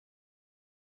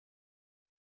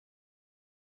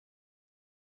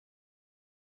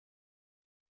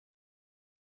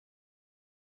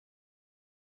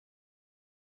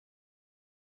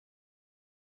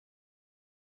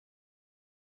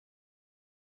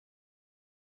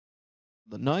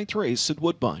The ninth race at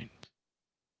Woodbine.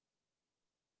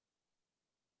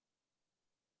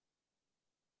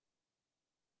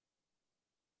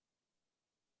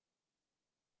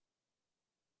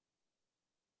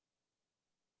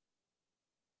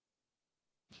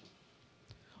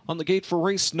 On the gate for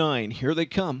race 9, here they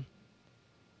come.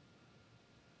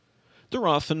 They're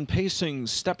off and pacing.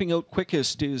 Stepping out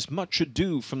quickest is Much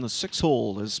Ado from the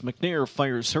 6-hole as McNair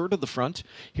fires her to the front.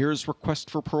 Here's Request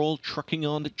for Parole trucking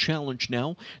on to challenge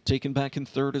now. Taken back in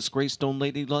third is Greystone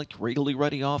Ladylike. Regally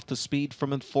Ready off the speed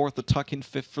from in fourth. A tuck in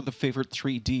fifth for the favorite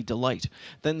 3D Delight.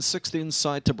 Then sixth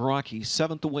inside to Baraki.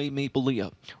 Seventh away Maple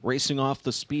Leah. Racing off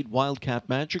the speed Wildcat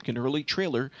Magic and early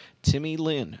trailer Timmy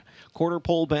Lynn. Quarter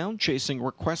pole bound chasing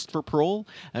Request for Parole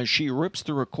as she rips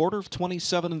through a quarter of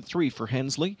 27 3 for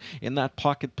Hensley. In that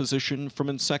pocket position from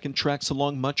in second tracks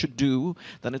along Much Ado.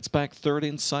 Then it's back third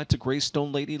inside to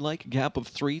Greystone Ladylike. Gap of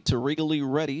 3 to Regally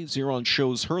Ready. Zeron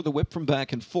shows her the whip from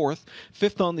back and fourth.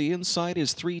 Fifth on the inside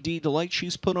is 3D Delight.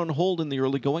 She's put on hold in the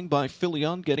early going by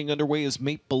Philion. Getting underway is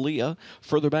Maple Leah.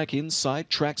 Further back inside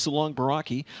tracks along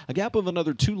Baraki. A gap of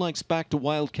another 2 lengths back to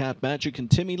Wildcat Magic, and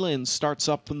Timmy Lynn starts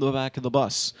up from the back of the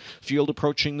bus. Field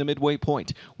approaching the midway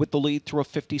point with the lead through a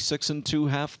 56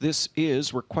 2/2. This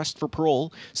is Request for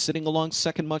Parole sitting along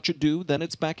second Much Ado. Then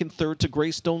it's back in third to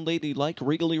Greystone Ladylike.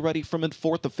 Regally Ready from in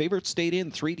fourth. The favorite stayed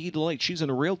in 3D Delight. She's in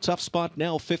a real tough spot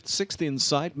now. Fifth, sixth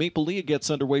inside. Maple Leah gets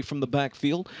underway from the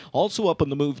backfield. Also up on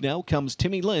the move now comes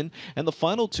Timmy Lynn, and the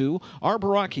final two are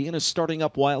Baraki and is starting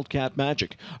up Wildcat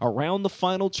Magic. Around the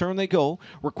final turn they go.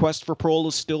 Request for Parole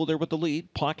is still there with the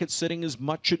lead. Pocket sitting is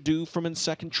Much Ado from in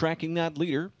second, tracking that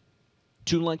leader.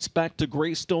 2 lengths back to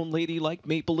Greystone Ladylike.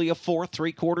 Maple Leah fourth,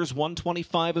 3/4,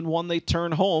 125 1. They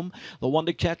turn home. The one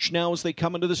to catch now as they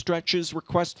come into the stretches.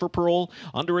 Request for Parole.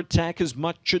 Under attack is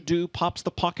Much Ado. Pops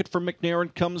the pocket for McNair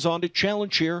and comes on to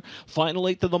challenge here. Final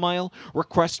 8th of the mile.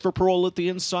 Request for Parole at the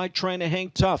inside, trying to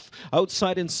hang tough.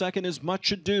 Outside in second is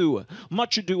Much Ado.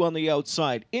 Much Ado on the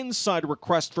outside. Inside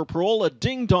Request for Parole. A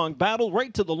ding-dong battle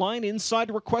right to the line.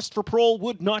 Inside Request for Parole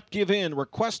would not give in.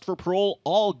 Request for Parole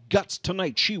all guts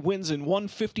tonight. She wins in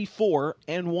 154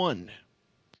 1.